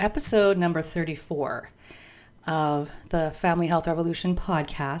episode number 34 of the Family Health Revolution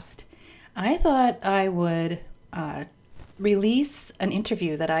podcast, I thought I would release an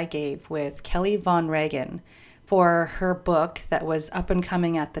interview that I gave with Kelly Von Reagan for her book that was up and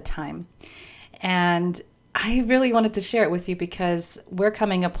coming at the time. And I really wanted to share it with you because we're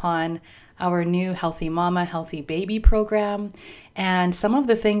coming upon our new Healthy Mama, Healthy Baby program. And some of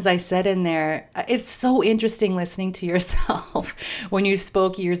the things I said in there, it's so interesting listening to yourself when you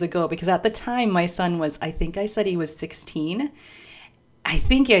spoke years ago, because at the time my son was, I think I said he was 16. I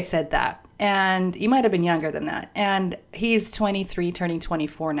think I said that. And you might have been younger than that. And he's 23, turning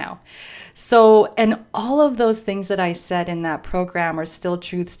 24 now. So, and all of those things that I said in that program are still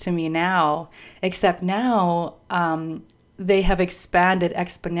truths to me now, except now, they have expanded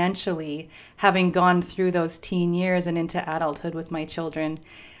exponentially, having gone through those teen years and into adulthood with my children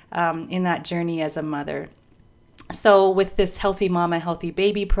in that journey as a mother. So with this Healthy Mama, Healthy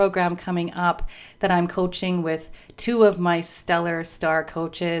Baby program coming up that I'm coaching with two of my stellar star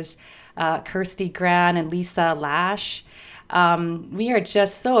coaches, Kirsty Gran and Lisa Lash, we are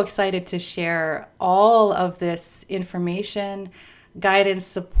just so excited to share all of this information, guidance,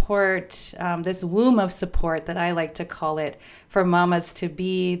 support, this womb of support that I like to call it, for mamas to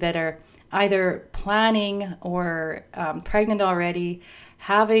be that are either planning or pregnant already,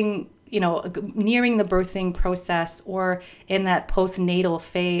 having, nearing the birthing process, or in that postnatal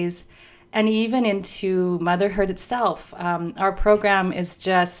phase, and even into motherhood itself. Our program is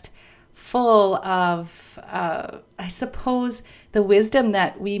just full of, I suppose, the wisdom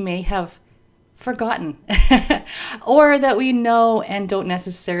that we may have forgotten or that we know and don't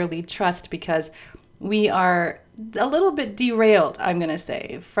necessarily trust because we are a little bit derailed, I'm going to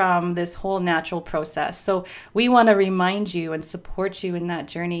say, from this whole natural process. So we want to remind you and support you in that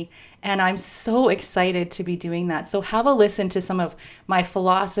journey. And I'm so excited to be doing that. So have a listen to some of my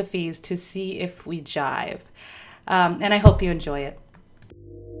philosophies to see if we jive. And I hope you enjoy it.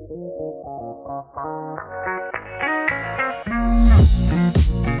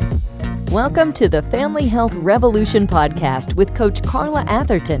 Welcome to the Family Health Revolution podcast with Coach Carla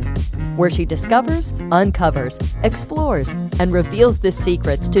Atherton, where she discovers, uncovers, explores, and reveals the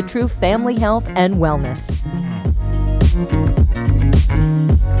secrets to true family health and wellness.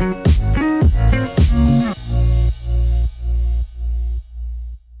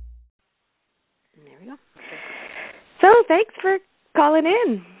 There we go. So thanks for calling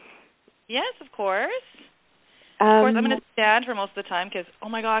in. Yes, of course. Of course, I'm going to stand for most of the time because, oh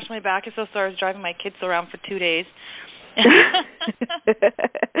my gosh, my back is so sore. I was driving my kids around for 2 days.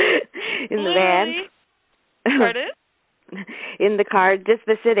 In the van? Pardon? In the car, just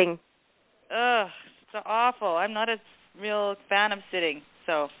the sitting. Ugh, so awful. I'm not a real fan of sitting,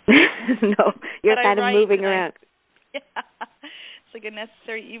 so. No, you're kind of moving around. Yeah, it's like a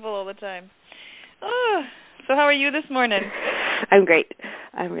necessary evil all the time. Oh, so how are you this morning? I'm great.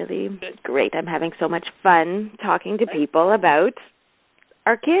 I'm really great. I'm having so much fun talking to people about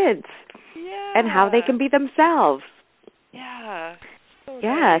our kids and how they can be themselves. Yeah. So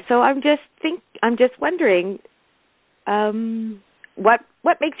yeah. nice. So I'm just wondering,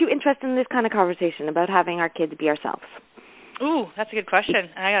 what makes you interested in this kind of conversation about having our kids be ourselves? Ooh, that's a good question.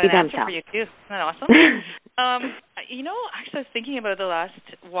 And I got an answer for you too. Isn't that awesome? Actually, I was thinking about it the last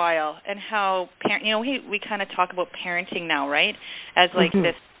while and how we kind of talk about parenting now, right? As like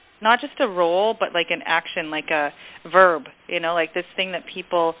this, not just a role, but like an action, like a verb. Like this thing that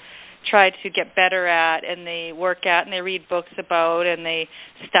people try to get better at and they work at and they read books about and they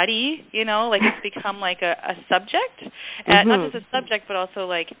study. Like it's become like a subject, not just a subject, but also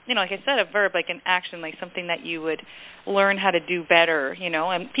like like I said, a verb, like an action, like something that you would learn how to do better.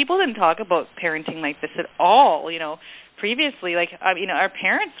 And people didn't talk about parenting like this at all. Previously, like our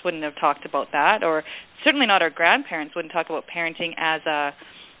parents wouldn't have talked about that, or certainly not our grandparents wouldn't talk about parenting as a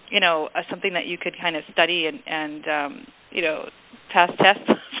something that you could kind of study and pass tests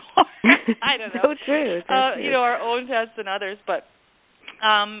for. I don't know. So true. Our own tests and others, but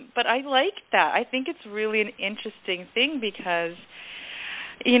I like that. I think it's really an interesting thing because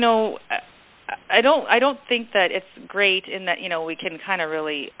I don't think that it's great in that we can kind of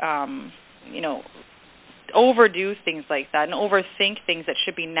really overdo things like that and overthink things that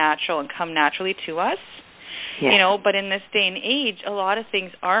should be natural and come naturally to us. Yeah. But in this day and age, a lot of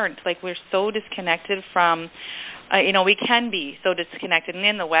things aren't. Like we're so disconnected from, we can be so disconnected, and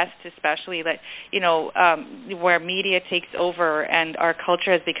in the West especially, that where media takes over and our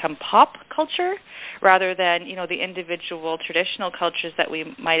culture has become pop culture rather than the individual traditional cultures that we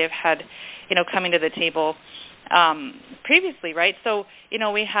might have had, coming to the table previously, right? So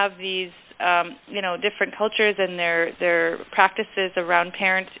we have these different cultures and their practices around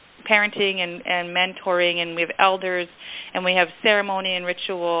parenting and mentoring, and we have elders, and we have ceremony and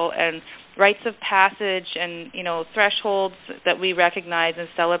ritual and rites of passage and thresholds that we recognize and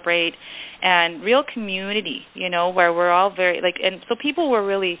celebrate, and real community, where we're all very and so people were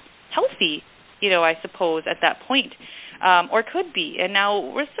really healthy, I suppose at that point, or could be, and now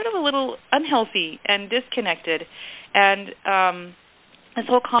we're sort of a little unhealthy and disconnected, and this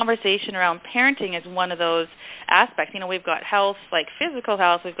whole conversation around parenting is one of those aspects. We've got health, like physical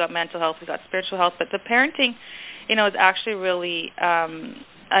health, we've got mental health, we've got spiritual health, but the parenting, is actually really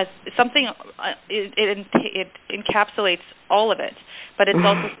something. It encapsulates all of it, but it's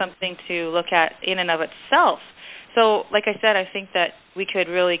also something to look at in and of itself. So, like I said, I think that we could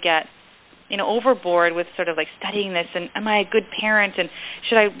really get overboard with sort of like studying this, and am I a good parent, and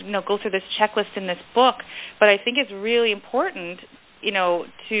should I go through this checklist in this book? But I think it's really important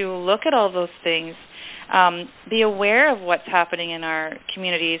to look at all those things, be aware of what's happening in our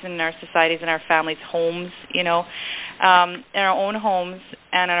communities, in our societies, in our families' homes, in our own homes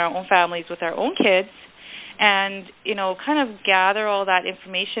and in our own families with our own kids, and kind of gather all that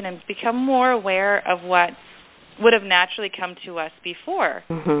information and become more aware of what would have naturally come to us before,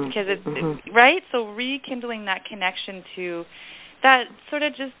 because it's right. So rekindling that connection to that sort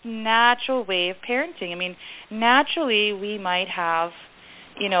of just natural way of parenting. I mean, naturally we might have,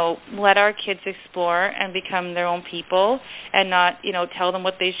 let our kids explore and become their own people, and not, tell them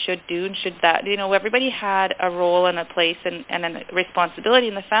what they should do and should that. Everybody had a role and a place and a responsibility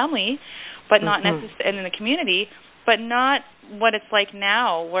in the family, but not necessarily, and in the community, but not what it's like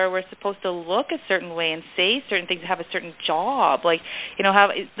now, where we're supposed to look a certain way and say certain things, have a certain job,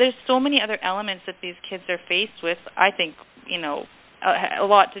 there's so many other elements that these kids are faced with. I think, a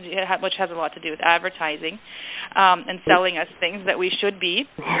lot to do, which has a lot to do with advertising, and selling us things that we should be,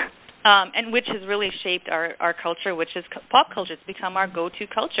 and which has really shaped our culture, which is pop culture. It's become our go-to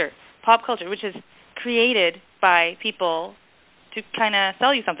culture, pop culture, which is created by people to kind of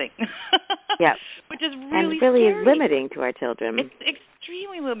sell you something. Yeah. Which is really and really scary. Limiting to our children. It's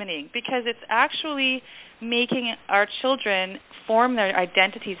extremely limiting, because it's actually making our children form their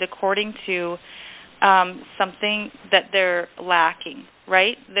identities according to something that they're lacking,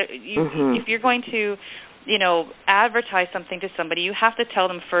 right? If you're going to, advertise something to somebody, you have to tell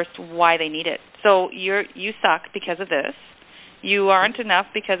them first why they need it. So you suck because of this. You aren't enough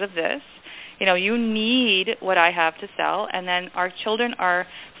because of this. You need what I have to sell. And then our children are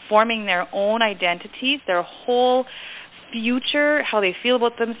forming their own identities, their whole future, how they feel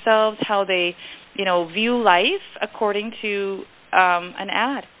about themselves, how they, view life according to an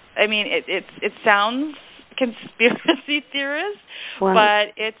ad. I mean, it sounds conspiracy theorist,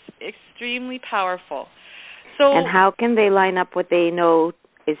 but it's extremely powerful. So, and how can they line up what they know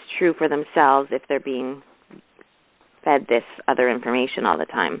is true for themselves if they're being fed this other information all the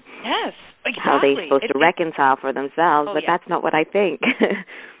time? Yes, exactly. How are they supposed to reconcile for themselves? But that's not what I think.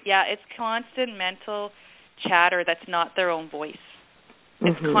 Yeah, it's constant mental chatter that's not their own voice.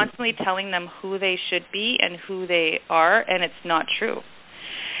 It's constantly telling them who they should be and who they are, and it's not true.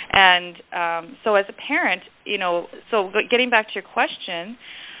 And so as a parent, so getting back to your question,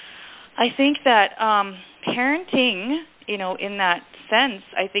 I think that parenting, in that sense,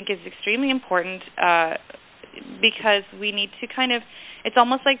 I think is extremely important, because we need to it's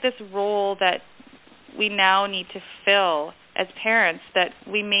almost like this role that we now need to fill as parents that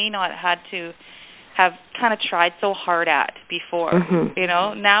we may not had to have kind of tried so hard at before.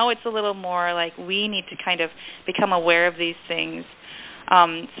 Now it's a little more like we need to kind of become aware of these things,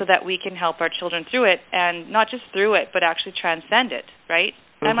 so that we can help our children through it, and not just through it, but actually transcend it, right?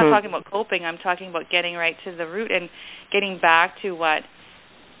 I'm not talking about coping. I'm talking about getting right to the root and getting back to what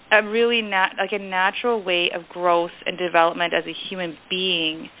a really a natural way of growth and development as a human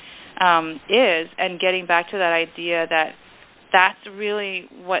being is, and getting back to that idea that that's really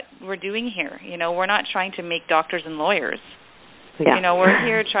what we're doing here. We're not trying to make doctors and lawyers. Yeah. We're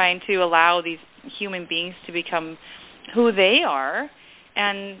here trying to allow these human beings to become who they are,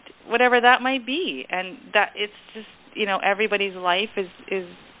 and whatever that might be, and that it's just everybody's life is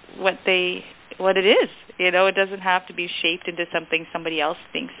what it is. It doesn't have to be shaped into something somebody else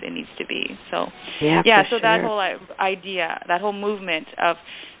thinks it needs to be. So so that whole idea, that whole movement of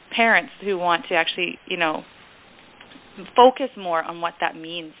parents who want to actually focus more on what that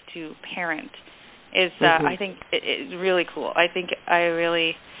means to parent is I think it's really cool. I think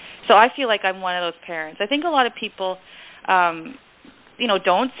so I feel like I'm one of those parents. I think a lot of people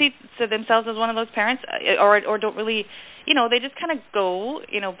don't see themselves as one of those parents, or don't really, they just kind of go,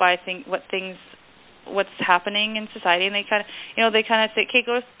 by what things what's happening in society, and they kind of say, okay,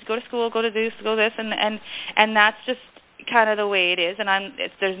 go to school, go to this, and that's just kind of the way it is, and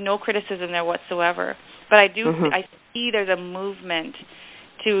there's no criticism there whatsoever. But I see there's a movement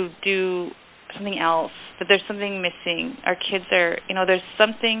to do something else, that there's something missing. Our kids are, there's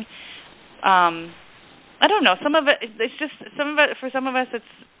something, I don't know, for some of us it's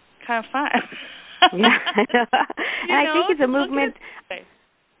kind of fun. Yeah, I know. And I think it's a movement.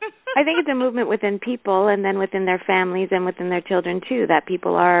 I think it's a movement within people, and then within their families and within their children too, that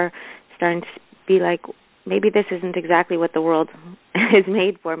people are starting to be like, maybe this isn't exactly what the world is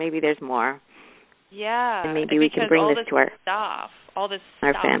made for. Maybe there's more. Yeah. And maybe we can bring this to our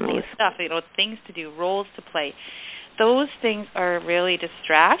families. Things to do, roles to play. Those things are really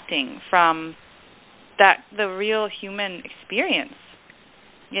distracting from the real human experience,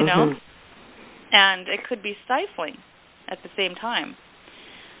 and it could be stifling at the same time.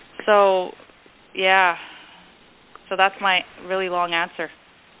 So, yeah. So that's my really long answer.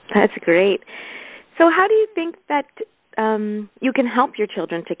 That's great. So how do you think that you can help your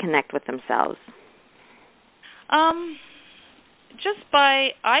children to connect with themselves? Just by,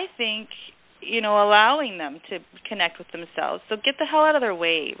 I think, allowing them to connect with themselves. So get the hell out of their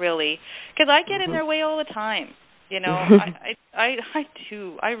way, really, because I get in their way all the time. I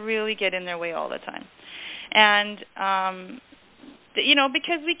do. I really get in their way all the time, and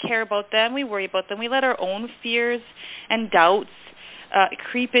because we care about them, we worry about them, we let our own fears and doubts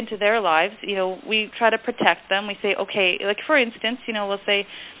creep into their lives. We try to protect them. We say, okay, like for instance, we'll say,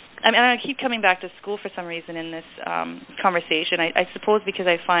 I keep coming back to school for some reason in this conversation. I suppose because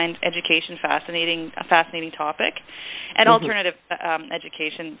I find education a fascinating topic, and alternative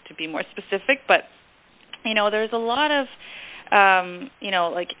education to be more specific. But there's a lot of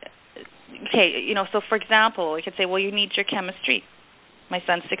so for example, we could say, well, you need your chemistry. My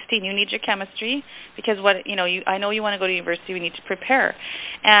son's 16. You need your chemistry because I know you want to go to university. We need to prepare,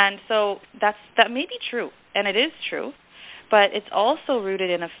 and so that may be true, and it is true. But it's also rooted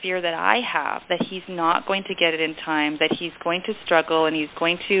in a fear that I have that he's not going to get it in time, that he's going to struggle, and he's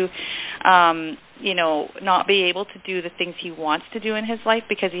going to, not be able to do the things he wants to do in his life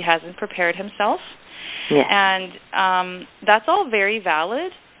because he hasn't prepared himself. Yeah. And that's all very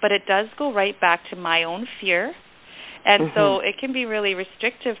valid, but it does go right back to my own fear. And so it can be really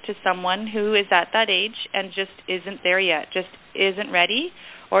restrictive to someone who is at that age and just isn't there yet, just isn't ready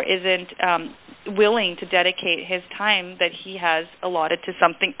or isn't willing to dedicate his time that he has allotted to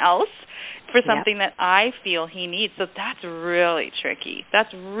something else for something that I feel he needs. So that's really tricky.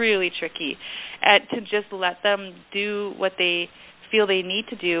 To just let them do what they feel they need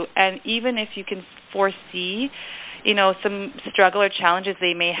to do. And even if you can foresee, some struggle or challenges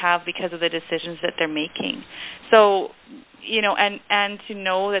they may have because of the decisions that they're making. So, and to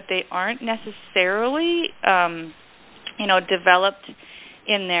know that they aren't necessarily, developed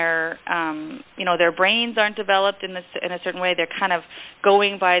in their, their brains aren't developed in a certain way. They're kind of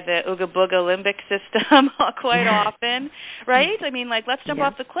going by the ooga booga limbic system quite often, right? I mean, like, let's jump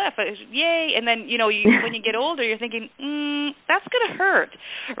off the cliff, yay! And then, when you get older, you're thinking, that's going to hurt,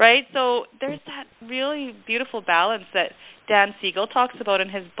 right? So there's that really beautiful balance that Dan Siegel talks about in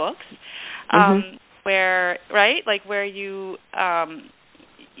his books, where, right, like where you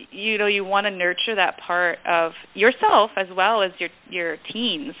you want to nurture that part of yourself as well as your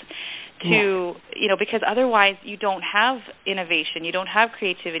teens to, because otherwise you don't have innovation, you don't have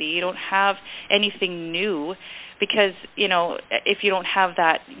creativity, you don't have anything new because, if you don't have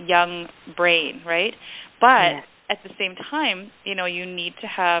that young brain, right? But at the same time, you need to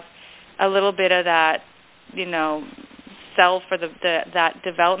have a little bit of that, self or that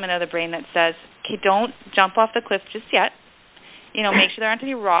development of the brain that says, okay, don't jump off the cliff just yet. Make sure there aren't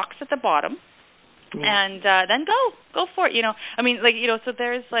any rocks at the bottom, and then go for it. So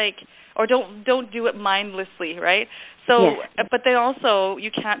there's or don't do it mindlessly, right? So, but then also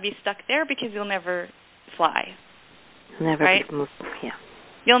you can't be stuck there because you'll never fly. Right?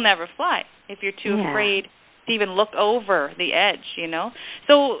 You'll never fly if you're too afraid to even look over the edge.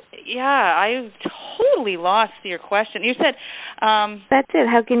 So I totally lost your question. You said that's it.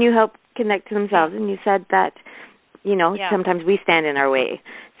 How can you help connect to themselves? And you said that. Sometimes we stand in our way.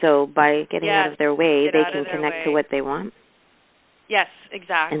 So by getting out of their way, they can connect to what they want. Yes,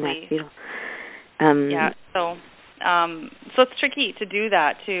 exactly. And that's beautiful. So it's tricky to do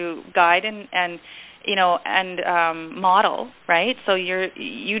that, to guide and model, right? So you're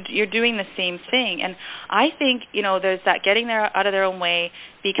doing the same thing. And I think, there's that getting there out of their own way,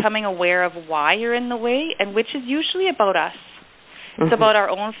 becoming aware of why you're in the way, and which is usually about us. It's about our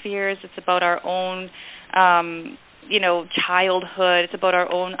own fears. It's about our own childhood. It's about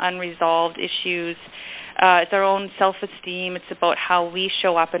our own unresolved issues. It's our own self-esteem. It's about how we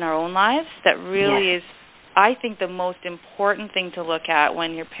show up in our own lives. That really is, I think, the most important thing to look at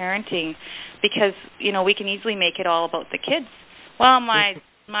when you're parenting, because, we can easily make it all about the kids. Well,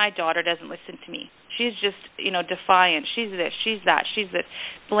 my daughter doesn't listen to me. She's just, defiant. She's this, she's that, she's this.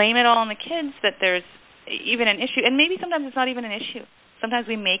 Blame it all on the kids that there's even an issue. And maybe sometimes it's not even an issue. Sometimes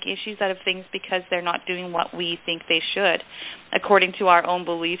we make issues out of things because they're not doing what we think they should, according to our own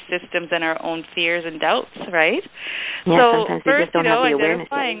belief systems and our own fears and doubts, right? Yeah, sometimes we just don't have the awareness.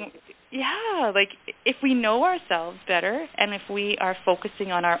 Yeah, if we know ourselves better and if we are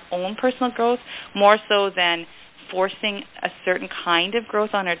focusing on our own personal growth more so than forcing a certain kind of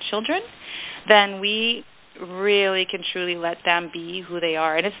growth on our children, then we really can truly let them be who they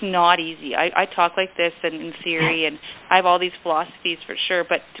are. And it's not easy. I talk like this and in theory, and I have all these philosophies for sure,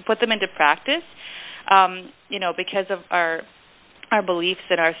 but to put them into practice, because of our beliefs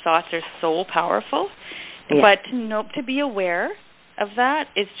and our thoughts are so powerful. Yeah. But to be aware of that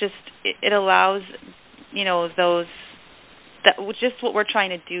is just, it allows, just what we're trying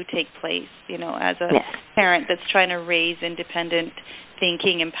to do take place, as a parent that's trying to raise independent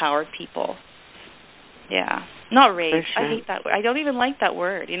thinking, empowered people. Yeah. Not raise. Sure. I hate that word. I don't even like that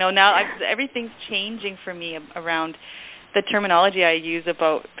word. Now everything's changing for me around the terminology I use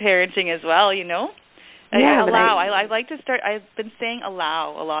about parenting as well, Yeah, allow. I like to start, I've been saying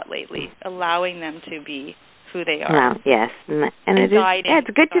allow a lot lately, allowing them to be who they are. Wow, yes. And it's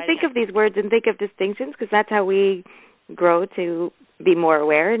good to think of these words and think of distinctions, because that's how we grow to be more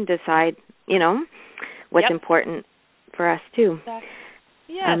aware and decide, what's important for us too. Exactly.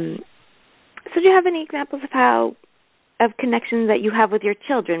 Yes. So do you have any examples of connections that you have with your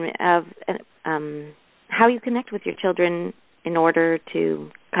children, of how you connect with your children in order to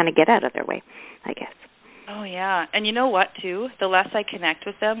kind of get out of their way, I guess? Oh, yeah. And you know what, too? The less I connect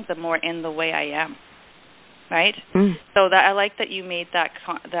with them, the more in the way I am, right? Mm. So that I like that you made that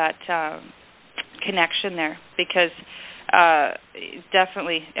connection there, because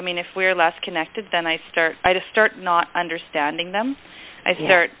definitely, if we're less connected, then I just start not understanding them. I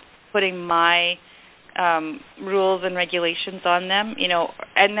start putting my rules and regulations on them,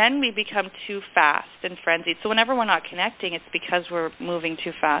 and then we become too fast and frenzied. So whenever we're not connecting, it's because we're moving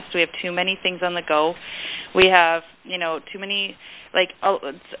too fast. We have too many things on the go. We have, too many,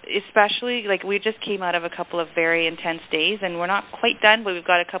 especially, we just came out of a couple of very intense days, and we're not quite done, but we've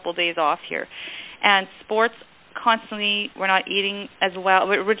got a couple days off here. And sports, constantly, we're not eating as well.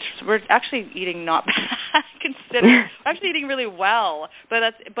 We're actually eating not bad considering. We're actually eating really well, but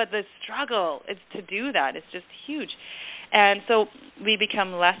the struggle is to do that. It's just huge, and so we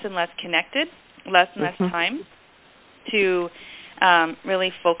become less and less connected, less and less time to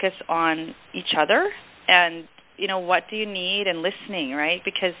really focus on each other and what do you need, and listening, right?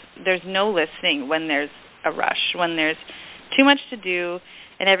 Because there's no listening when there's a rush, when there's too much to do.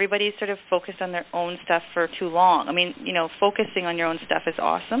 And everybody's sort of focused on their own stuff for too long. Focusing on your own stuff is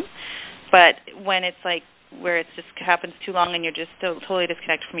awesome, but when it's where it just happens too long and you're just totally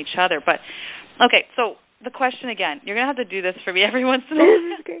disconnected from each other. But, okay, so the question again, you're going to have to do this for me every once in a while.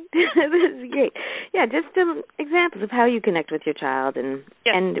 This is great. This is great. Yeah, just some examples of how you connect with your child. And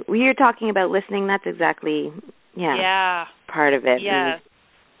when you're talking about listening, that's exactly, part of it. Yeah.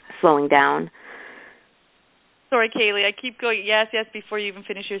 Slowing down. Sorry, Kaylee, I keep going, yes, before you even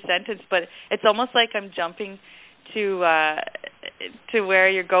finish your sentence, but it's almost like I'm jumping to where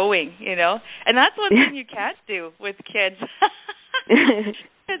you're going, And that's one thing you can't do with kids.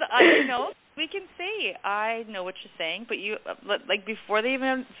 Because, we can say, I know what you're saying, but you, before they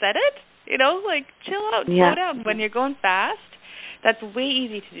even said it, chill out, slow down. When you're going fast, that's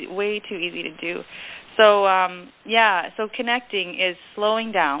way too easy to do. So, so connecting is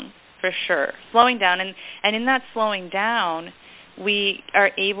slowing down. For sure. Slowing down. And in that slowing down, we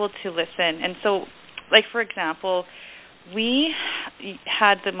are able to listen. And so, for example, we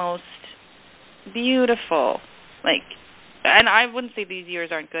had the most beautiful, and I wouldn't say these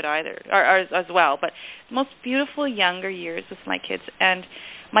years aren't good either, or as well, but the most beautiful younger years with my kids. And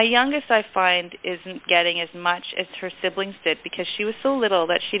my youngest, I find, isn't getting as much as her siblings did, because she was so little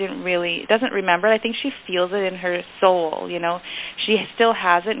that she doesn't remember. I think she feels it in her soul, She still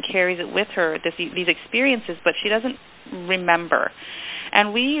has it and carries it with her, these experiences, but she doesn't remember.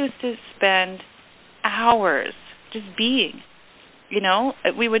 And we used to spend hours just being,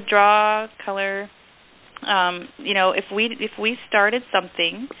 We would draw, color. If we started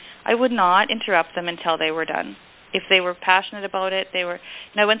something, I would not interrupt them until they were done. If they were passionate about it, and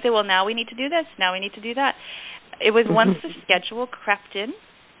I wouldn't say, well, now we need to do this, now we need to do that. It was once the schedule crept in,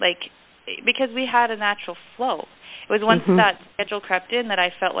 because we had a natural flow. It was once that schedule crept in that I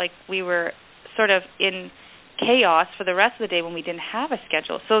felt like we were sort of in chaos for the rest of the day when we didn't have a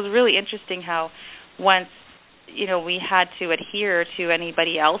schedule. So it was really interesting how once, we had to adhere to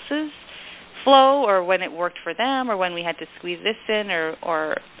anybody else's flow, or when it worked for them, or when we had to squeeze this in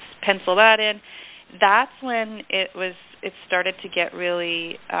or pencil that in, that's when it started to get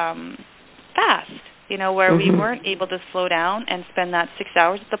really fast, where we weren't able to slow down and spend that 6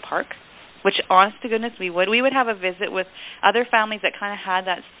 hours at the park, which, honest to goodness, we would. We would have a visit with other families that kind of had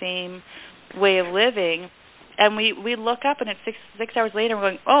that same way of living, and we look up, and it's six hours later, and we're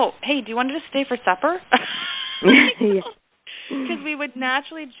going, oh, hey, do you want to just stay for supper? Because we would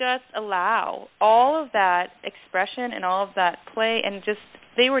naturally just allow all of that expression and all of that play, and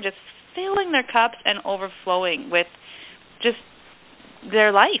they were just filling their cups and overflowing with just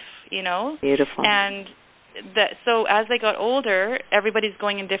their life, Beautiful. And so as they got older, everybody's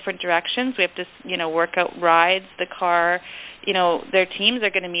going in different directions. We have to, work out rides, the car, their teams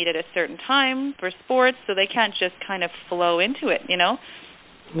are going to meet at a certain time for sports, so they can't just kind of flow into it,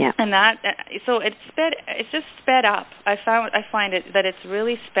 Yeah. And so it's just sped up. I find it that it's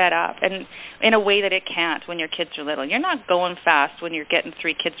really sped up, and in a way that it can't when your kids are little. You're not going fast when you're getting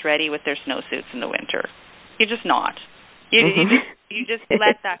 3 kids ready with their snowsuits in the winter. You're just not. You just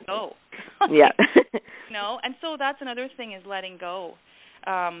let that go. Yeah. And so that's another thing is letting go.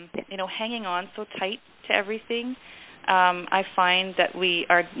 Hanging on so tight to everything. I find that we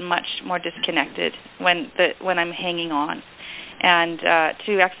are much more disconnected when I'm hanging on. And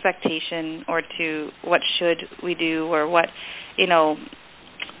to expectation, or to what should we do, or what, you're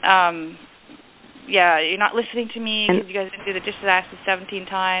not listening to me because you guys didn't do the dishes I asked you 17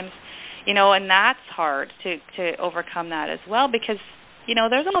 times, and that's hard to overcome that as well, because,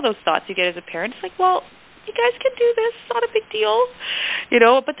 there's all those thoughts you get as a parent. It's like, well, you guys can do this, it's not a big deal,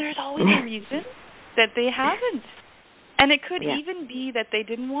 but there's always a reason that they haven't. And it could even be that they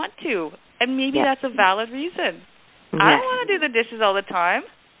didn't want to, and maybe that's a valid reason. I don't want to do the dishes all the time.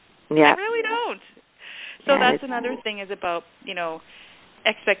 Yeah. I really don't. So that's another thing is about,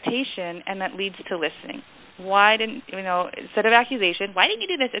 expectation, and that leads to listening. Why didn't, instead of accusation, why didn't you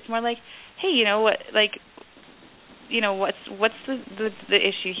do this? It's more like, hey, what's the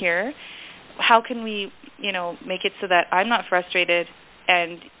issue here? How can we, make it so that I'm not frustrated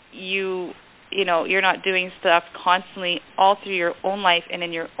and you're not doing stuff constantly all through your own life and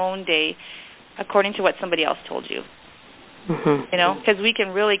in your own day according to what somebody else told you. Because we can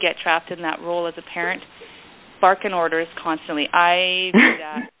really get trapped in that role as a parent, barking orders constantly. I do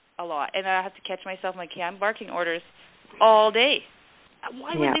that a lot, and I have to catch myself. I'm like, I'm barking orders all day.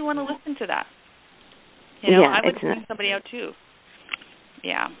 Why would they want to listen to that? I would send somebody out too.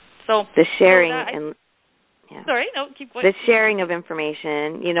 Yeah. So the sharing Sorry, no, keep going. The sharing of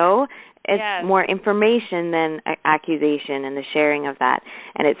information, it's more information than accusation, and the sharing of that.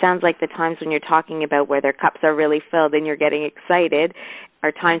 And it sounds like the times when you're talking about where their cups are really filled and you're getting excited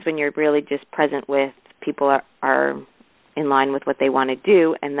are times when you're really just present with people are in line with what they want to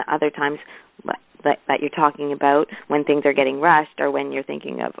do, and the other times that you're talking about when things are getting rushed, or when you're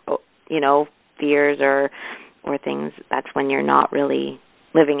thinking of, fears or things, that's when you're not really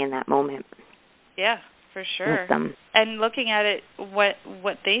living in that moment. Yeah. For sure. And looking at it, what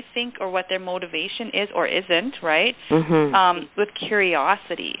they think or what their motivation is or isn't, right? With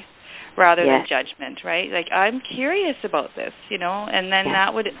curiosity rather than judgment, right? Like, I'm curious about this, and then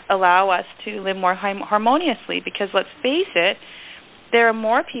that would allow us to live more harmoniously, because let's face it, there are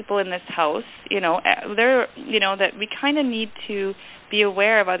more people in this house, that we kind of need to be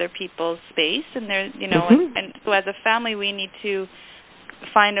aware of other people's space, and and so as a family we need to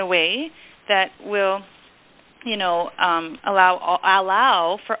find a way that will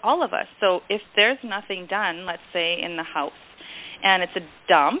allow for all of us. So if there's nothing done, let's say in the house, and it's a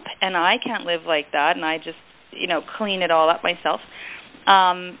dump, and I can't live like that, and I just, clean it all up myself,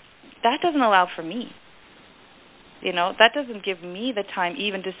 that doesn't allow for me. That doesn't give me the time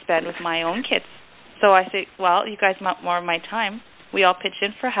even to spend with my own kids. So I say, well, you guys want more of my time. We all pitch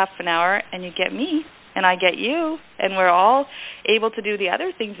in for half an hour, and you get me. And I get you, and we're all able to do the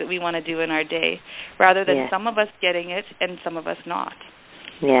other things that we want to do in our day, rather than some of us getting it and some of us not.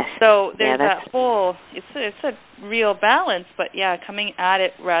 Yes. So there's that whole, it's a real balance, but coming at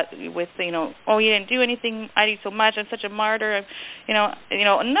it with, oh, you didn't do anything, I do so much, I'm such a martyr, no.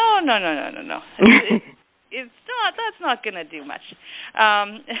 It's not, that's not going to do much,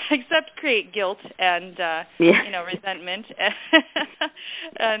 except create guilt and, resentment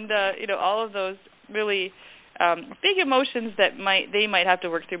and, all of those really big emotions that they might have to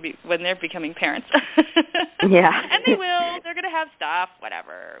work through when they're becoming parents. Yeah. And they will. They're going to have stuff,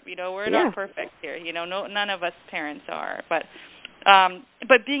 whatever. We're not perfect here. None of us parents are. But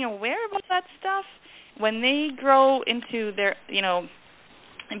being aware of all that stuff, when they grow into their,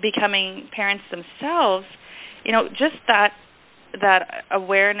 becoming parents themselves, just that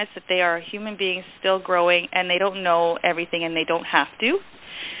awareness that they are human beings still growing and they don't know everything and they don't have to.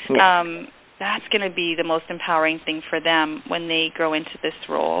 Yes. That's going to be the most empowering thing for them when they grow into this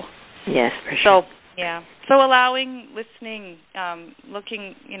role. Yes, for sure. So allowing, listening,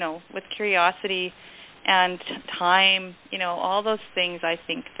 looking, with curiosity and time, all those things I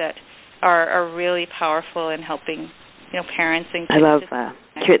think that are really powerful in helping, parents and kids. I love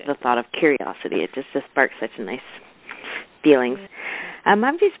the thought of curiosity. It just sparks such a nice feelings.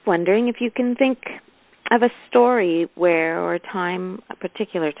 I'm just wondering if you can think of a story or a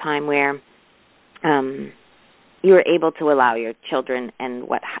particular time where you were able to allow your children and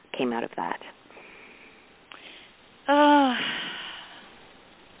what came out of that.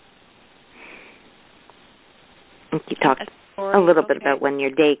 You talked a little bit about when your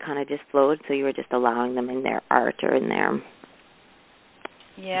day kind of just flowed, so you were just allowing them in their art or in their...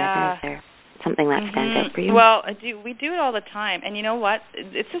 Yeah. Is there something that stands out for you? Well, we do it all the time. And you know what?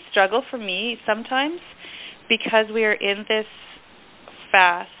 It's a struggle for me sometimes because we are in this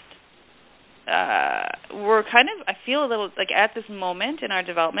fast... we're kind of, I feel a little, like at this moment in our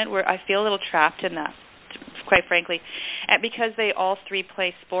development where I feel a little trapped in that, quite frankly, because they all three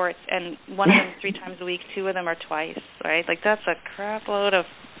play sports, and one of them 3 times a week, 2 of them are twice, right? Like that's a crap load of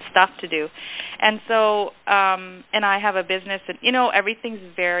stuff to do. And so, and I have a business, and everything's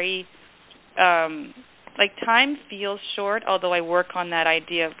very, like time feels short, although I work on that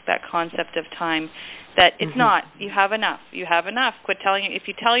idea of that concept of time. That it's not, you have enough. Quit telling if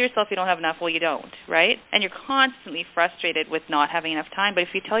you tell yourself you don't have enough, well, you don't, right? And you're constantly frustrated with not having enough time. But if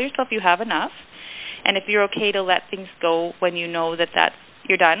you tell yourself you have enough, and if you're okay to let things go when you know that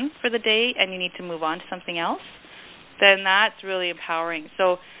you're done for the day and you need to move on to something else, then that's really empowering.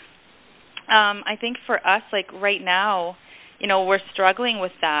 So I think for us, like right now, we're struggling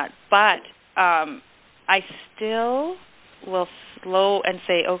with that. But I still will slow and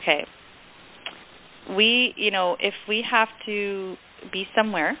say, okay, if we have to be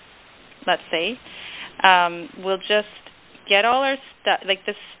somewhere, let's say, we'll just get all our stuff, like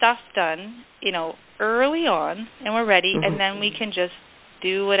the stuff done, early on, and we're ready, and then we can just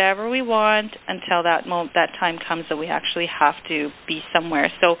do whatever we want until that time comes that we actually have to be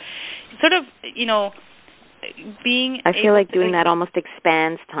somewhere. So, sort of, being. I feel like doing that almost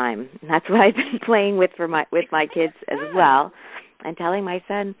expands time. And that's what I've been playing with my kids as well, and telling my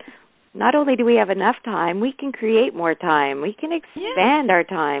son, not only do we have enough time, we can create more time. We can expand our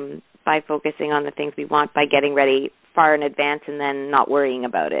time by focusing on the things we want, by getting ready far in advance and then not worrying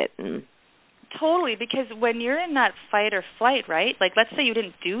about it. Totally, because when you're in that fight or flight, right? Like, let's say you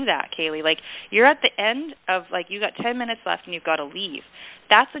didn't do that, Kaylee. Like, you're at the end of, like, you got 10 minutes left and you've got to leave.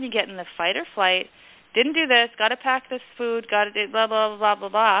 That's when you get in the fight or flight. Didn't do this, got to pack this food, got to do blah, blah, blah, blah,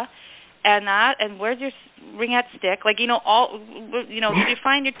 blah. And where's your ringette stick? Like, did you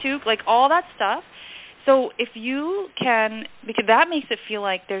find your toque? Like, all that stuff. So if you can, because that makes it feel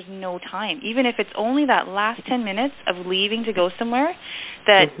like there's no time. Even if it's only that last 10 minutes of leaving to go somewhere,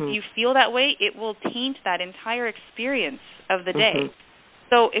 that you feel that way, it will taint that entire experience of the day.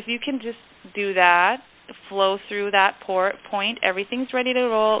 So if you can just do that, flow through that point, everything's ready to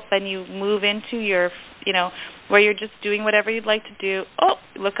roll, then you move into your, where you're just doing whatever you'd like to do. Oh,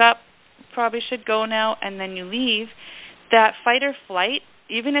 look up. Probably should go now, and then you leave. That fight or flight,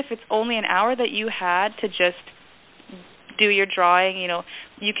 even if it's only an hour that you had to just do your drawing,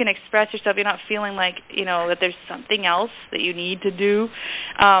 you can express yourself. You're not feeling like, that there's something else that you need to do.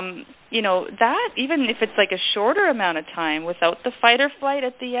 That, even if it's like a shorter amount of time without the fight or flight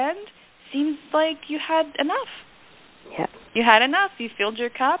at the end, seems like you had enough. Yeah. You had enough. You filled your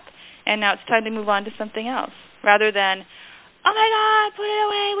cup, and now it's time to move on to something else, rather than, oh my God, put it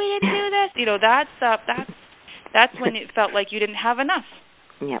away, we didn't do this. That's when it felt like you didn't have enough.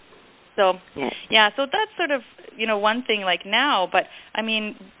 Yep. So, so that's sort of, one thing like now, but I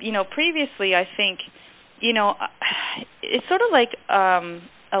mean, previously I think, it's sort of like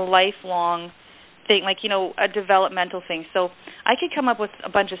a lifelong thing, like, a developmental thing. So I could come up with a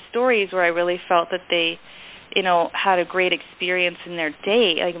bunch of stories where I really felt that they, had a great experience in their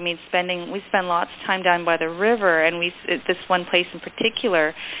day. Like, I mean, we spend lots of time down by the river, and this one place in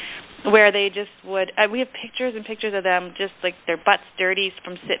particular where they just would, we have pictures and pictures of them just like their butts dirty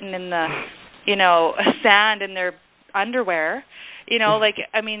from sitting in the, sand in their underwear, like,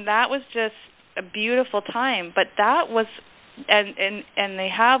 I mean, that was just a beautiful time. But that was, and they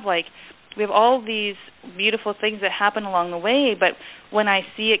have like, we have all these beautiful things that happen along the way, but when I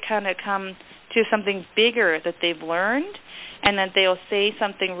see it kind of come to something bigger that they've learned, and that they'll say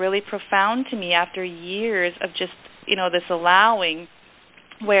something really profound to me after years of just, this allowing,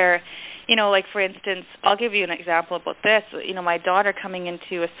 where, like for instance, I'll give you an example about this. My daughter coming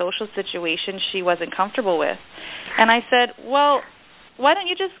into a social situation she wasn't comfortable with, and I said, well, why don't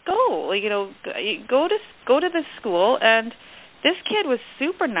you just go? Go to this school, and this kid was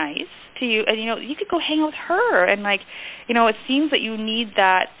super nice to you, and you could go hang out with her, and it seems that you need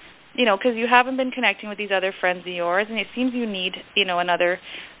that, because you haven't been connecting with these other friends of yours, and it seems you need another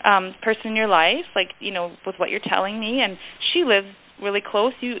person in your life, with what you're telling me, and she lives really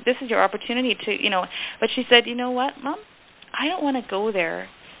close. This is your opportunity to, But she said, you know what, Mom, I don't want to go there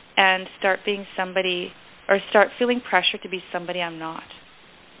and start being somebody, or start feeling pressure to be somebody I'm not.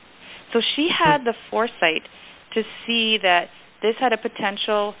 So she had the foresight to see that this had a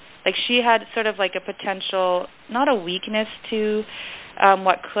potential, she had sort of like a potential, not a weakness to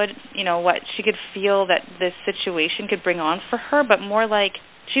what she could feel that this situation could bring on for her, but more like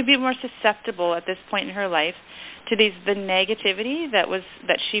she'd be more susceptible at this point in her life to the negativity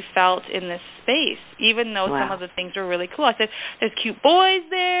that she felt in this space, even though some of the things were really cool. I said, there's cute boys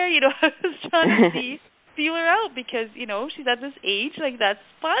there, I was trying to feel her out because, she's at this age, that's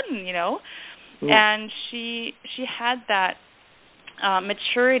fun, And she had that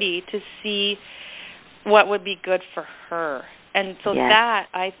maturity to see what would be good for her. And so that,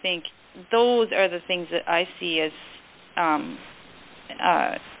 I think, those are the things that I see as,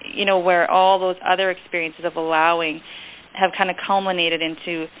 where all those other experiences of allowing have kind of culminated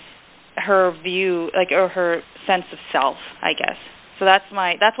into her view, or her sense of self, I guess. So that's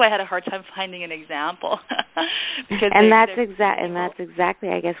why I had a hard time finding an example. That's exactly,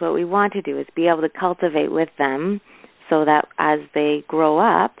 I guess, what we want to do is be able to cultivate with them, so that as they grow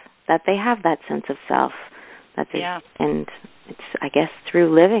up, that they have that sense of self. And it's, I guess,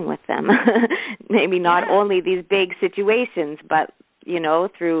 through living with them. Maybe not only these big situations, but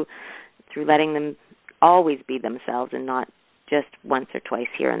through letting them always be themselves and not just once or twice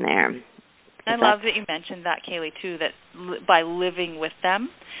here and there. I love that you mentioned that, Kaylee, too, that by living with them,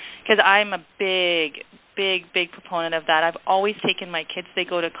 because I'm a big proponent of that. I've always taken my kids. They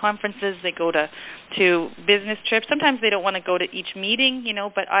go to conferences, they go to business trips. Sometimes they don't want to go to each meeting,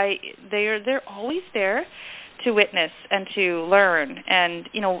 but they're always there to witness and to learn, and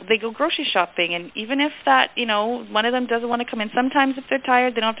they go grocery shopping, and even if that one of them doesn't want to come in, sometimes if they're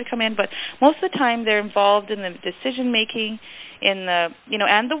tired they don't have to come in, but most of the time they're involved in the decision making, in the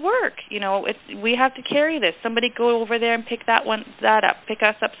and the work. We have to carry this. Somebody go over there and pick that up, pick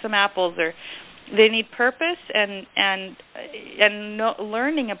us up some apples, or they need purpose and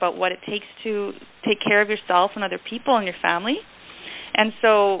learning about what it takes to take care of yourself and other people and your family, and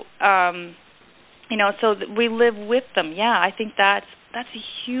so. So we live with them. Yeah, I think that's a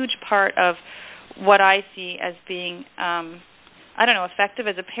huge part of what I see as being, effective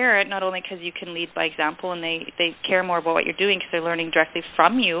as a parent, not only because you can lead by example and they care more about what you're doing because they're learning directly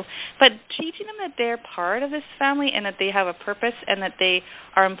from you, but teaching them that they're part of this family and that they have a purpose and that they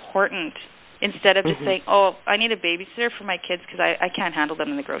are important, instead of just saying, oh, I need a babysitter for my kids because I can't handle them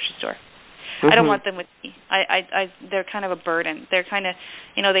in the grocery store. I don't want them with me. They're kind of a burden. They're kind of,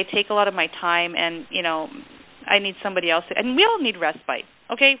 they take a lot of my time, and I need somebody else. And we all need respite.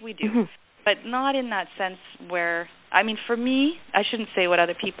 Okay, we do, but not in that sense where. For me, I shouldn't say what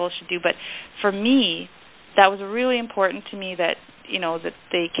other people should do, but for me, that was really important to me that that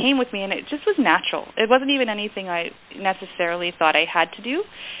they came with me, and it just was natural. It wasn't even anything I necessarily thought I had to do,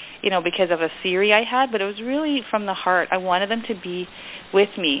 because of a theory I had, but it was really from the heart. I wanted them to be with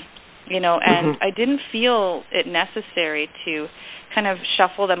me. And I didn't feel it necessary to kind of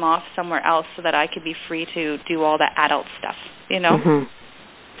shuffle them off somewhere else so that I could be free to do all that adult stuff,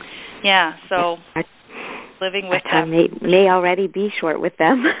 Yeah, so living with them. May already be short with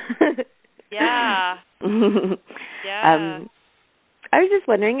them. Yeah. Yeah. I was just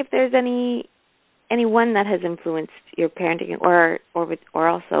wondering if there's anyone that has influenced your parenting, or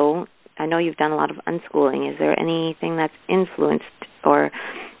also, I know you've done a lot of unschooling. Is there anything that's influenced or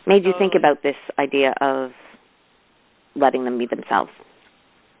made you think about this idea of letting them be themselves?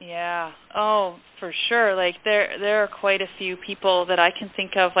 Yeah. Oh, for sure. There are quite a few people that I can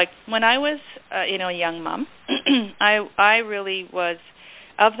think of. When I was, a young mom, I really was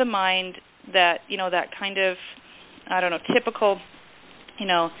of the mind that, that kind of, typical,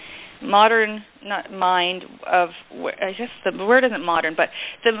 modern, not mind of, I guess the word isn't modern, but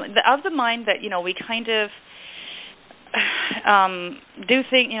of the mind that, we kind of,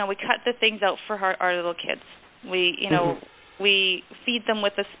 we cut the things out for our little kids. We, we feed them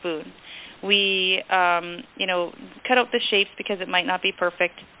with a spoon. We, cut out the shapes because it might not be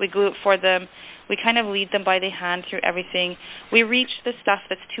perfect. We glue it for them. We kind of lead them by the hand through everything. We reach the stuff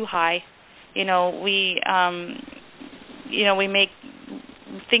that's too high. We make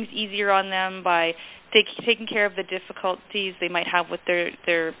things easier on them by taking care of the difficulties they might have with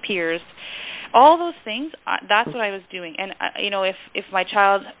their peers. All those things, that's what I was doing. And, if my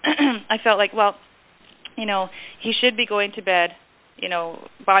child, I felt like, well, he should be going to bed,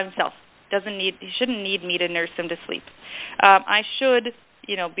 by himself. He shouldn't need me to nurse him to sleep. I should,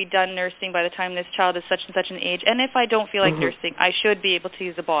 be done nursing by the time this child is such and such an age. And if I don't feel like nursing, I should be able to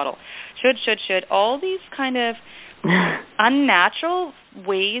use a bottle. Should. All these kind of unnatural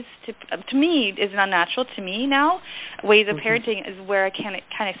ways to me is unnatural to me now. Ways of parenting is where I kind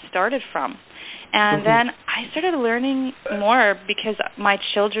of started from. And then I started learning more because my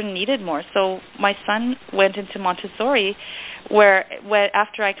children needed more. So my son went into Montessori, where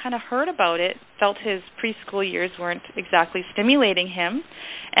after I kind of heard about it, felt his preschool years weren't exactly stimulating him,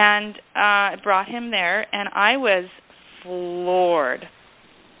 and I brought him there, and I was floored.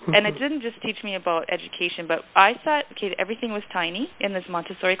 And it didn't just teach me about education, but I thought, everything was tiny in this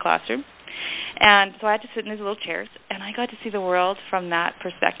Montessori classroom, and so I had to sit in these little chairs, and I got to see the world from that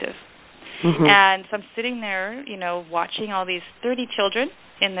perspective. And so I'm sitting there, watching all these 30 children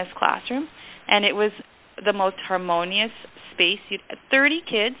in this classroom, and it was the most harmonious space. 30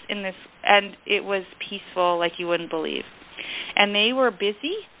 kids in this, and it was peaceful like you wouldn't believe. And they were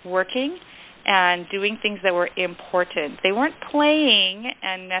busy working and doing things that were important. They weren't playing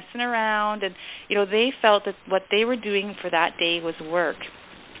and messing around, and they felt that what they were doing for that day was work.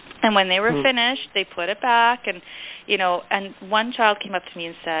 And when they were finished, they put it back, and and one child came up to me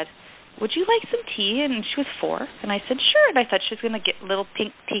and said, "Would you like some tea?" And she was 4, and I said, "Sure." And I thought she was going to get a little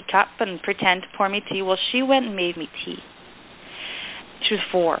pink teacup and pretend to pour me tea. Well, she went and made me tea. She was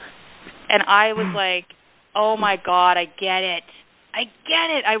 4, and I was like, "Oh my God, I get it.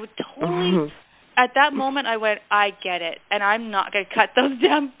 I would totally." At that moment, I went, "I get it," and I'm not going to cut those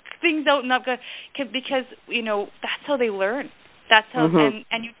damn things out. Not going because that's how they learn. That's how,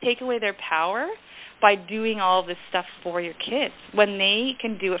 and you take away their power by doing all of this stuff for your kids when they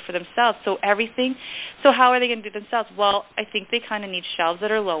can do it for themselves. So how are they going to do it themselves? Well, I think they kind of need shelves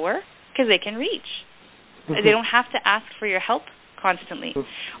that are lower because they can reach. They don't have to ask for your help constantly,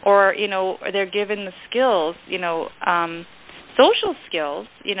 or they're given the skills, social skills,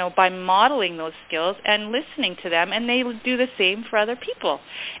 by modeling those skills and listening to them, and they do the same for other people.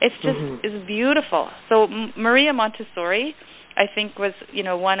 It's just it's beautiful. So Maria Montessori, I think, was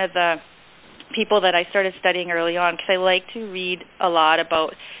one of the people that I started studying early on, because I like to read a lot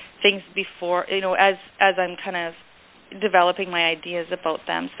about things before, as I'm kind of developing my ideas about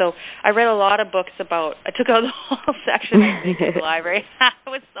them. So I read a lot of books about, I took out the whole section, I think, of the library. It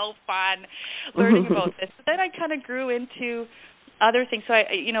was so fun learning about this. But then I kind of grew into other things. So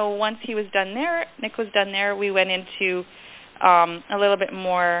once he was done there, Nick was done there, we went into a little bit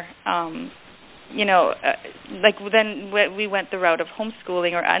more then we went the route of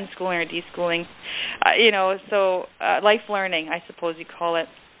homeschooling or unschooling or deschooling, so life learning, I suppose you call it,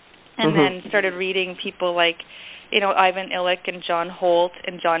 and then started reading people like, Ivan Illich and John Holt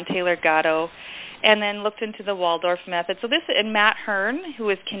and John Taylor Gatto, and then looked into the Waldorf method. So and Matt Hearn, who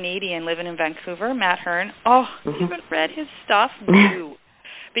is Canadian, living in Vancouver, Matt Hearn, if you haven't read his stuff, do,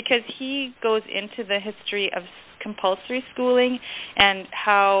 because he goes into the history of compulsory schooling and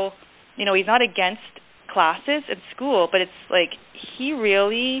how, he's not against classes at school, but it's like he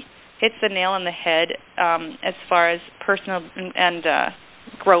really hits the nail on the head as far as personal and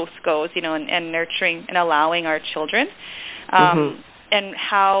growth goes, and nurturing and allowing our children, and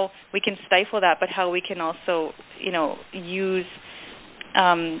how we can stifle that, but how we can also, use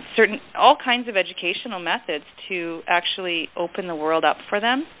all kinds of educational methods to actually open the world up for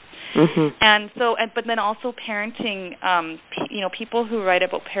them. And so, but then also parenting, people who write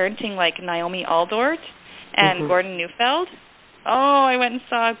about parenting like Naomi Aldort and Gordon Neufeld. Oh, I went and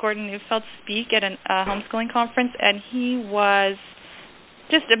saw Gordon Neufeld speak at a homeschooling conference, and he was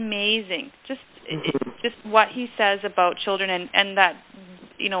just amazing. Just what he says about children and that,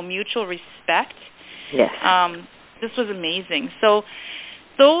 mutual respect. Yes. This was amazing. So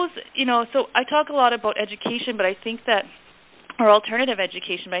those, so I talk a lot about education, but I think that, or alternative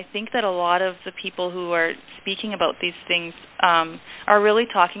education, but I think that a lot of the people who are speaking about these things are really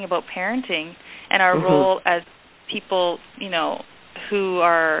talking about parenting and our role as people, who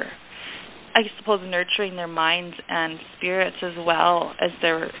are, I suppose, nurturing their minds and spirits as well as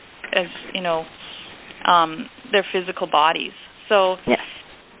their physical bodies. So, yes.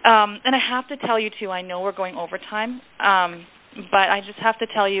 And I have to tell you, too, I know we're going overtime, but I just have to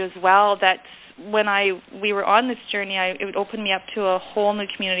tell you as well that when we were on this journey, it opened me up to a whole new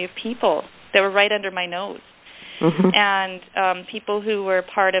community of people that were right under my nose. Mm-hmm. And people who were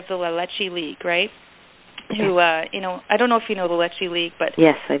part of the La Leche League, right? Who, I don't know if you know the Leche League, but...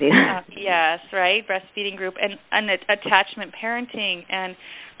 Yes, I do. Yes, right? Breastfeeding group and attachment parenting, and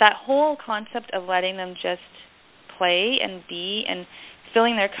that whole concept of letting them just play and be and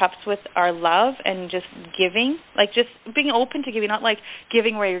filling their cups with our love and just giving, like just being open to giving, not like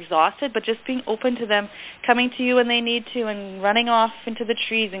giving where you're exhausted, but just being open to them coming to you when they need to and running off into the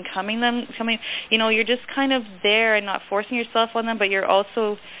trees and coming, you're just kind of there and not forcing yourself on them, but you're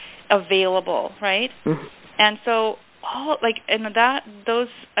also available, right? Mm-hmm. And so those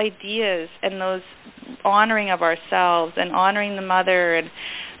ideas and those honoring of ourselves and honoring the mother and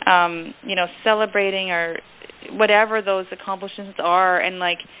celebrating our whatever those accomplishments are, and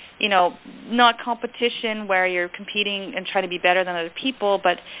not competition where you're competing and trying to be better than other people,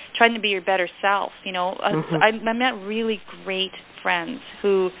 but trying to be your better self. Mm-hmm. I met really great friends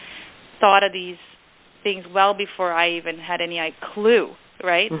who thought of these things well before I even had any clue,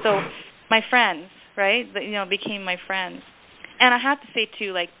 right? Mm-hmm. So my friends, right, became my friends. And I have to say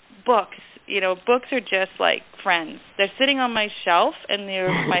too, books. Books are just like friends. They're sitting on my shelf, and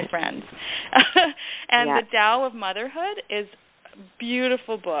they're my friends. And The Tao of Motherhood is a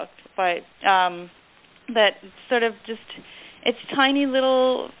beautiful book, but that sort of just, it's tiny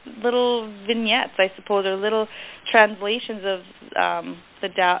little vignettes, I suppose, or little translations of the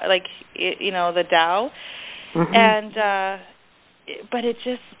Tao, the Tao. Mm-hmm. And but it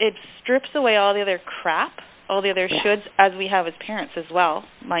strips away all the other crap, all the other shoulds, as we have as parents as well,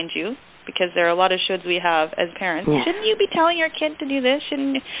 mind you. Because there are a lot of shoulds we have as parents. Yeah. Shouldn't you be telling your kid to do this?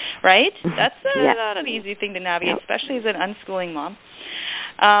 Shouldn't you? Right? That's not an easy thing to navigate, especially as an unschooling mom.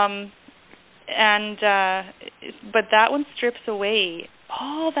 But that one strips away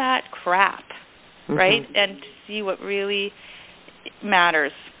all that crap, right? And to see what really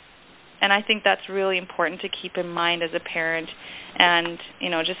matters. And I think that's really important to keep in mind as a parent, and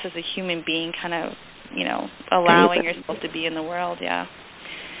just as a human being, kind of allowing yourself to be in the world. Yeah.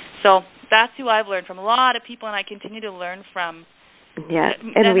 So that's who I've learned from, a lot of people, and I continue to learn from. Yeah,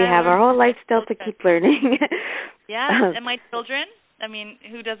 and we have our whole life still to keep learning. Yeah, and my children,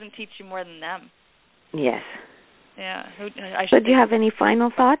 who doesn't teach you more than them? Yes. Yeah. So do you have any final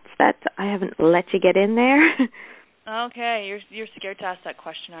thoughts that I haven't let you get in there? Okay, you're scared to ask that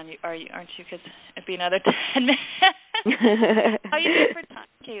question, aren't you? Because it'd be another 10 minutes. How you doing for time,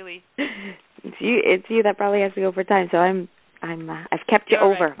 Kaylee? It's you that probably has to go for time, so I've kept you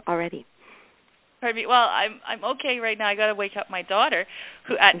over already. Pardon me. Well, I'm okay right now. I got to wake up my daughter,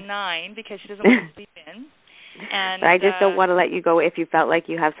 who at 9, because she doesn't want to sleep in. And but I just don't want to let you go if you felt like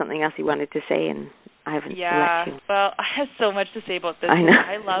you have something else you wanted to say, and I haven't let you. Well, I have so much to say about this. I know.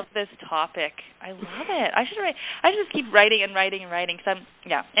 I love this topic. I love it. I should write. I should just keep writing and writing and writing.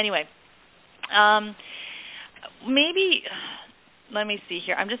 Anyway, maybe let me see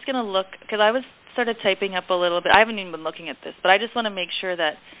here. I'm just going to look, because I was started typing up a little bit. I haven't even been looking at this, but I just want to make sure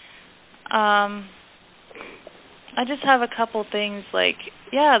that I just have a couple things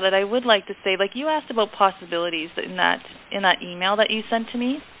that I would like to say. You asked about possibilities in that email that you sent to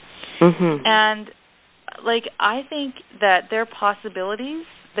me. Mm-hmm. And I think that their possibilities,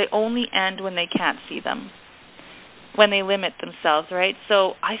 they only end when they can't see them, when they limit themselves, right?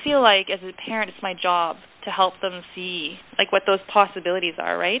 So I feel like as a parent, it's my job to help them see what those possibilities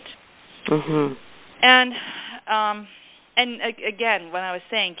are, right? Mm-hmm. And again, when I was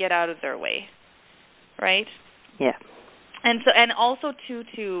saying get out of their way, right? Yeah. And also to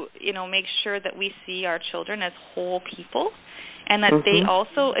make sure that we see our children as whole people, and that they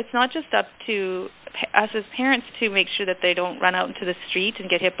also, it's not just up to us as parents to make sure that they don't run out into the street and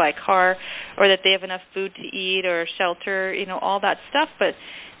get hit by a car, or that they have enough food to eat or shelter, all that stuff. But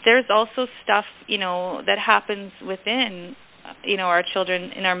there's also stuff, that happens within, our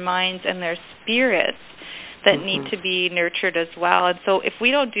children, in our minds and their spirits, that need to be nurtured as well. And so if we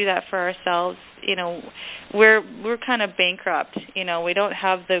don't do that for ourselves, we're kind of bankrupt. We don't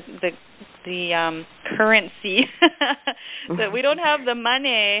have the currency that we don't have the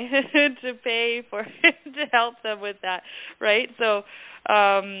money to pay for to help them with that, right? So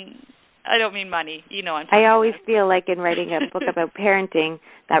I don't mean money, I always feel like in writing a book about parenting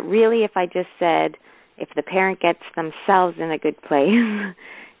that really, if I just said, if the parent gets themselves in a good place,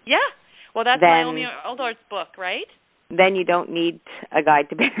 yeah. Well, that's my only Aldor's book, right? Then you don't need a guide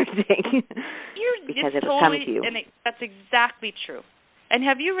to parenting because it'll come to you. And that's exactly true. And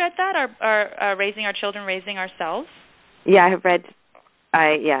have you read that, our Raising Our Children, Raising Ourselves? Yeah, I have read,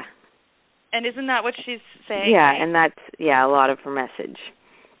 yeah. And isn't that what she's saying? Yeah, right? and that's, a lot of her message.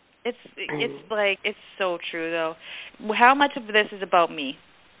 It's so true, though. How much of this is about me?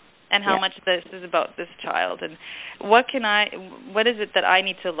 And how much of this is about this child? And what is it that I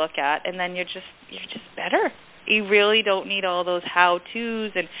need to look at? And then you're just better. You really don't need all those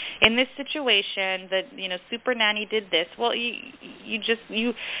how-tos. And in this situation, that super nanny did this. Well,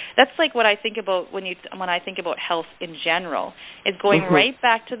 that's like what I think about when I think about health in general. Is going right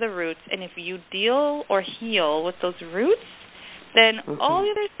back to the roots. And if you deal or heal with those roots, then all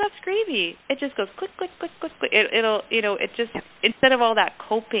the other stuff's gravy. It just goes click, click, click, click, click. Instead of all that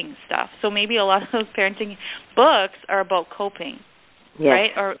coping stuff. So maybe a lot of those parenting books are about coping. Yes.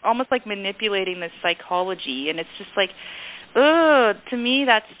 Right? Or almost like manipulating the psychology. And it's just like, to me,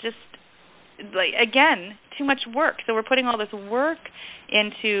 that's just, like, again, too much work. So we're putting all this work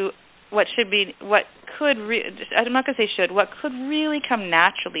into what could really come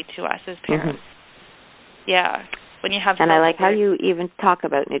naturally to us as parents. Yeah. When you have and I like how you even talk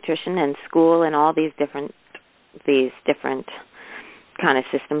about nutrition and school and all these different kind of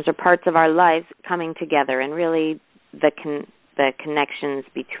systems or parts of our lives coming together, and really the connections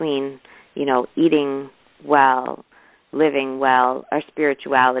between, eating well, living well, our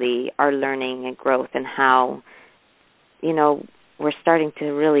spirituality, our learning and growth, and how, we're starting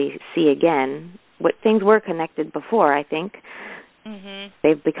to really see again what things were connected before, I think.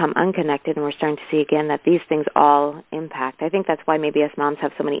 They've become unconnected, and we're starting to see again that these things all impact. I think that's why maybe us moms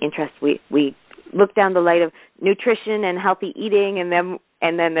have so many interests. We look down the light of nutrition and healthy eating, and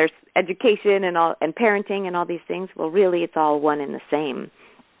then there's education and parenting and all these things. Well, really, it's all one and the same.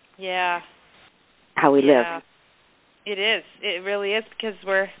 Yeah. How we live. It is. It really is, because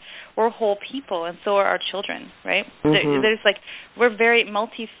we're whole people, and so are our children, right? There's we're very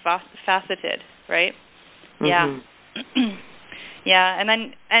multifaceted, right? Yeah. Yeah,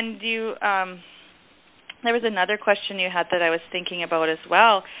 and you there was another question you had that I was thinking about as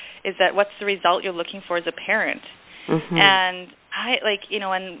well, is that what's the result you're looking for as a parent? And I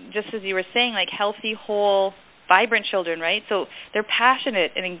and just as you were saying, healthy, whole, vibrant children, right? So they're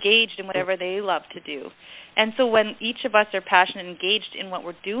passionate and engaged in whatever they love to do. And so when each of us are passionate and engaged in what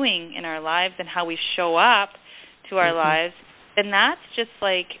we're doing in our lives and how we show up to our lives, then that's just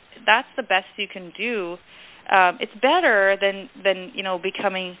that's the best you can do. It's better than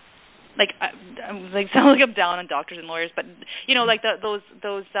becoming sound like I'm down on doctors and lawyers, but those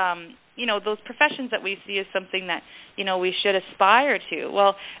professions that we see as something that we should aspire to.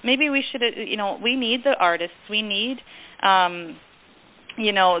 Well, maybe we should. We need the artists. We need the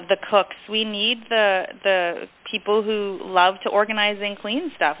cooks. We need the people who love to organize and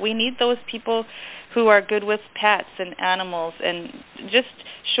clean stuff. We need those people who are good with pets and animals and just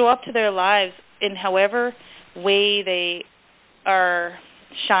show up to their lives in however way they are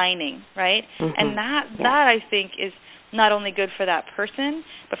shining, right? And that I think is not only good for that person,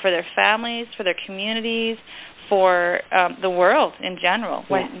 but for their families, for their communities, for the world in general.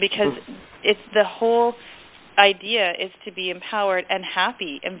 Because it's the whole idea is to be empowered and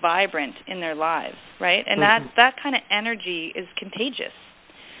happy and vibrant in their lives, right? And that kind of energy is contagious.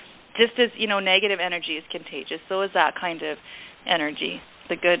 Just as, negative energy is contagious, so is that kind of energy,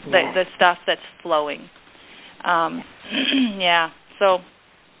 the good, the stuff that's flowing. So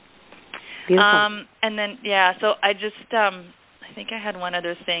beautiful. And then so I just I think I had one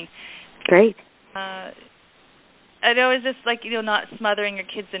other thing. Great. I know it's just not smothering your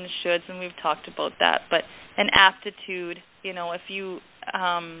kids in shoulds, and we've talked about that, but an aptitude, if you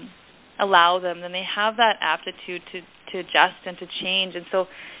allow them, then they have that aptitude to adjust and to change. And so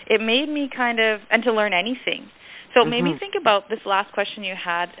it made me and to learn anything. So it made me think about this last question you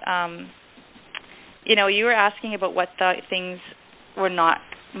had. You were asking about what things were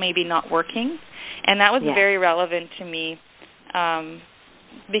maybe not working, and that was very relevant to me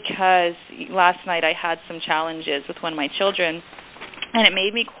because last night I had some challenges with one of my children, and it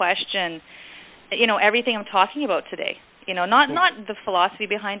made me question, everything I'm talking about today. Not the philosophy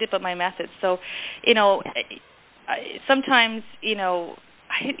behind it, but my methods. So, sometimes,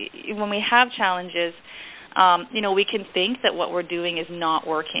 when we have challenges, we can think that what we're doing is not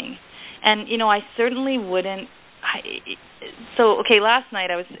working. And, I certainly wouldn't. Last night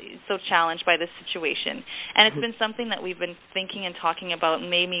I was so challenged by this situation. And it's been something that we've been thinking and talking about and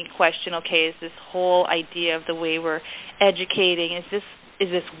made me question, is this whole idea of the way we're educating, is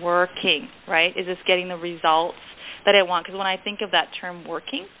this working, right? Is this getting the results that I want? Because when I think of that term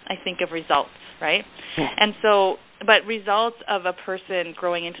working, I think of results, right? Yeah. And so, but results of a person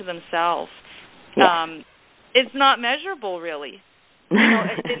growing into themselves, it's not measurable really.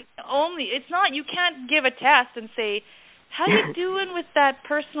 it's not, you can't give a test and say, how you doing with that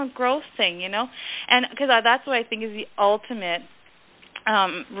personal growth thing, And because that's what I think is the ultimate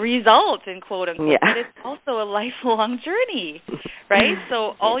result, in quote unquote. But it's also a lifelong journey, right?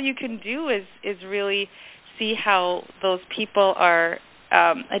 So all you can do is really see how those people are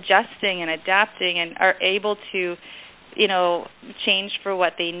adjusting and adapting and are able to, change for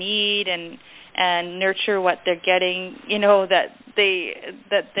what they need and nurture what they're getting,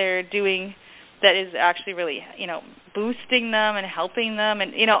 that they're doing that is actually really, boosting them and helping them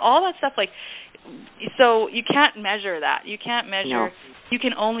and, all that stuff. Like, so you can't measure that. You can't measure. No. You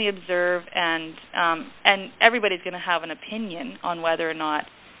can only observe, and everybody's going to have an opinion on whether or not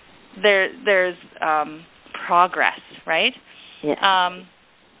there's progress, right? Yeah.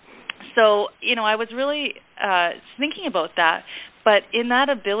 So, I was really thinking about that. But in that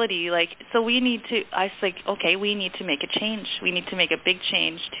ability, so we need to, we need to make a change. We need to make a big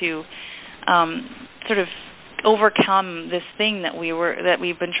change to sort of overcome this thing that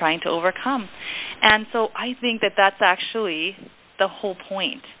we've been trying to overcome. And so I think that that's actually the whole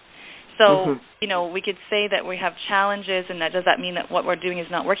point. So, we could say that we have challenges, and does that mean that what we're doing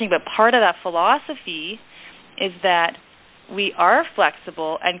is not working? But part of that philosophy is that we are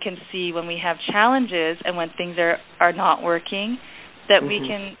flexible and can see when we have challenges and when things are not working, that we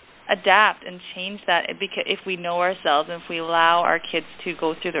can adapt and change that if we know ourselves and if we allow our kids to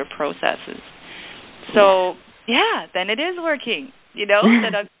go through their processes. So, then it is working,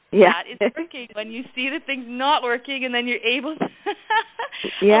 that is working when you see the things not working and then you're able to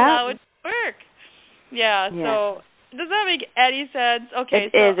allow it to work. Yeah, so does that make any sense? Okay.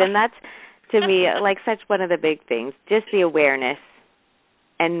 It is, and that's, to me, such one of the big things, just the awareness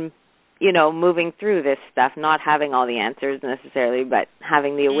and, moving through this stuff, not having all the answers necessarily, but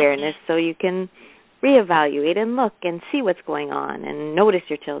having the awareness so you can reevaluate and look and see what's going on and notice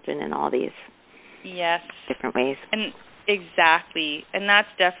your children in all these different ways. And exactly. And that's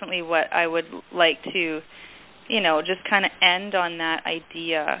definitely what I would like to, just kind of end on that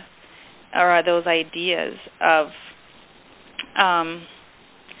idea or those ideas of,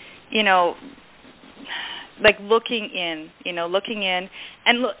 looking in,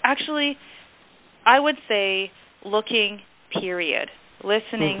 and actually, I would say looking, period,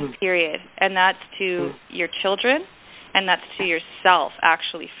 listening, period, and that's to your children, and that's to yourself,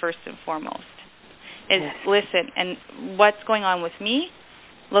 actually, first and foremost, is listen, and what's going on with me,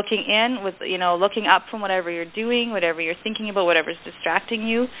 looking in, with looking up from whatever you're doing, whatever you're thinking about, whatever's distracting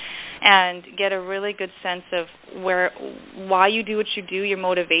you, and get a really good sense of why you do what you do, your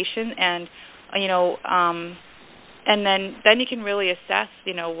motivation, and and then you can really assess,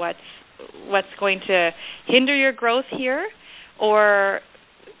 what's going to hinder your growth here, or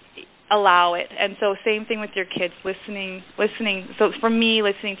allow it. And so same thing with your kids, listening. So for me,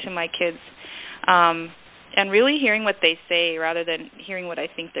 listening to my kids, and really hearing what they say rather than hearing what I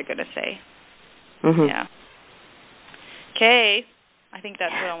think they're going to say. Yeah. Okay. I think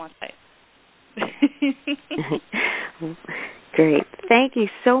that's what I want to say. Great. Thank you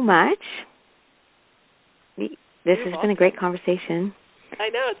so much. This has been a great conversation. I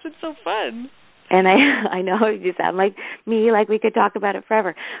know, it's been so fun. And I know you sound like me, like we could talk about it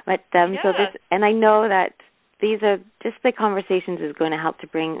forever. But so this, and I know that these are just the conversations is going to help to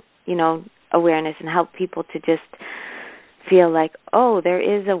bring, awareness and help people to just feel like, oh, there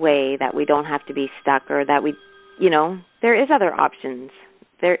is a way that we don't have to be stuck, or that we, there is other options.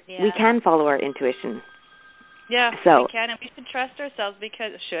 We can follow our intuition. Yeah, we can, and we should trust ourselves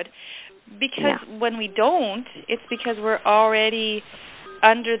because when we don't, it's because we're already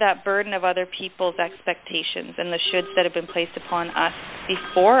under that burden of other people's expectations and the shoulds that have been placed upon us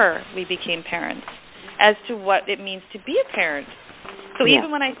before we became parents as to what it means to be a parent. So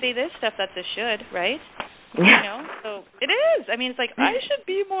even when I say this stuff, that's a should, right? So it is. I mean, it's like, I should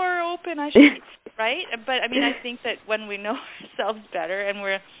be more open, right? But, I mean, I think that when we know ourselves better and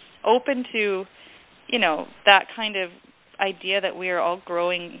we're open to, that kind of idea that we are all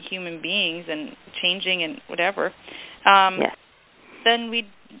growing human beings and changing and whatever, then we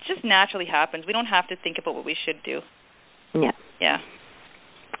just naturally happens. We don't have to think about what we should do. Yeah.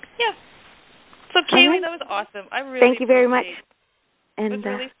 So, Kaylee, that was awesome. Thank you very much. And it was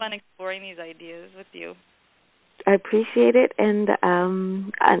really fun exploring these ideas with you. I appreciate it, and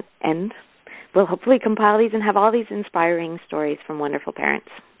we'll hopefully compile these and have all these inspiring stories from wonderful parents.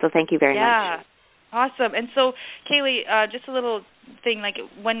 So thank you very much. Yeah, awesome. And so, Kaylee, just a little thing,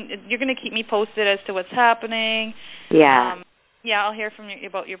 when you're going to keep me posted as to what's happening. I'll hear from you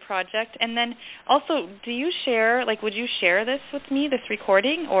about your project. And then also, do you share, would you share this with me, this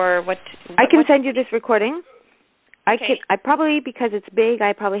recording, or what? I can send you this recording. I probably, because it's big,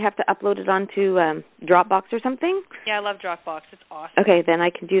 I probably have to upload it onto Dropbox or something. Yeah, I love Dropbox. It's awesome. Okay, then I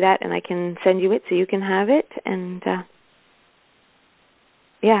can do that, and I can send you it so you can have it, and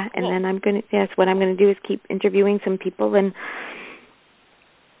yeah, and cool. then what I'm going to do is keep interviewing some people, and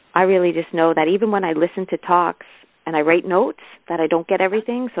I really just know that even when I listen to talks and I write notes, that I don't get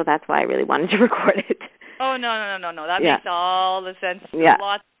everything, so that's why I really wanted to record it. Oh, no. That makes all the sense. Yeah.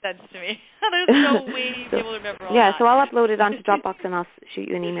 Lots of sense to me. There's no way you'll be able to remember all that. Yeah, so I'll upload it onto Dropbox, and I'll shoot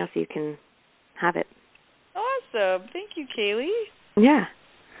you an email so you can have it. Awesome. Thank you, Kaylee. Yeah.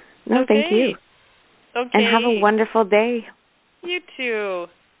 No, okay. Thank you. Okay. And have a wonderful day. You too.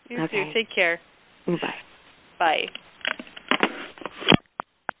 You too. Take care. Bye. Bye.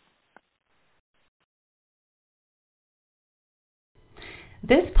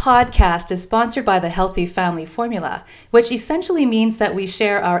 This podcast is sponsored by the Healthy Family Formula, which essentially means that we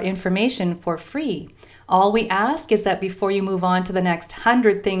share our information for free. All we ask is that before you move on to the next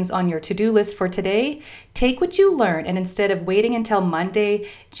 100 things on your to-do list for today, take what you learned and instead of waiting until Monday,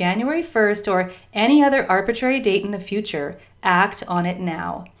 January 1st, or any other arbitrary date in the future, act on it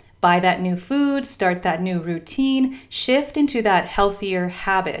now. Buy that new food, start that new routine, shift into that healthier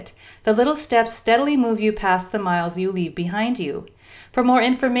habit. The little steps steadily move you past the miles you leave behind you. For more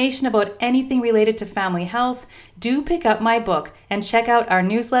information about anything related to family health, do pick up my book and check out our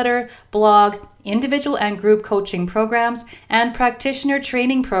newsletter, blog, individual and group coaching programs, and practitioner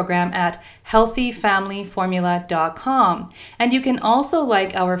training program at healthyfamilyformula.com. And you can also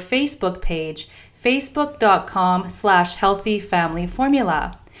like our Facebook page,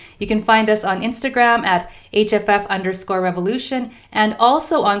 facebook.com/healthyfamilyformula. You can find us on Instagram at HFF_revolution and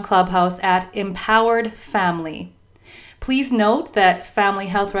also on Clubhouse at Empowered Family. Please note that Family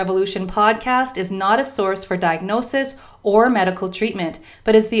Health Revolution podcast is not a source for diagnosis or medical treatment,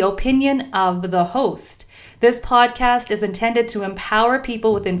 but is the opinion of the host. This podcast is intended to empower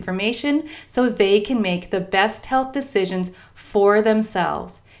people with information so they can make the best health decisions for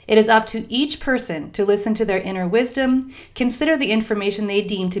themselves. It is up to each person to listen to their inner wisdom, consider the information they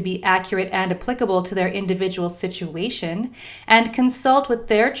deem to be accurate and applicable to their individual situation, and consult with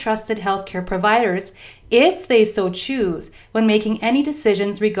their trusted healthcare providers if they so choose when making any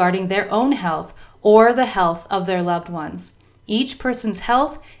decisions regarding their own health or the health of their loved ones. Each person's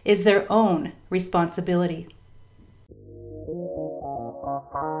health is their own responsibility.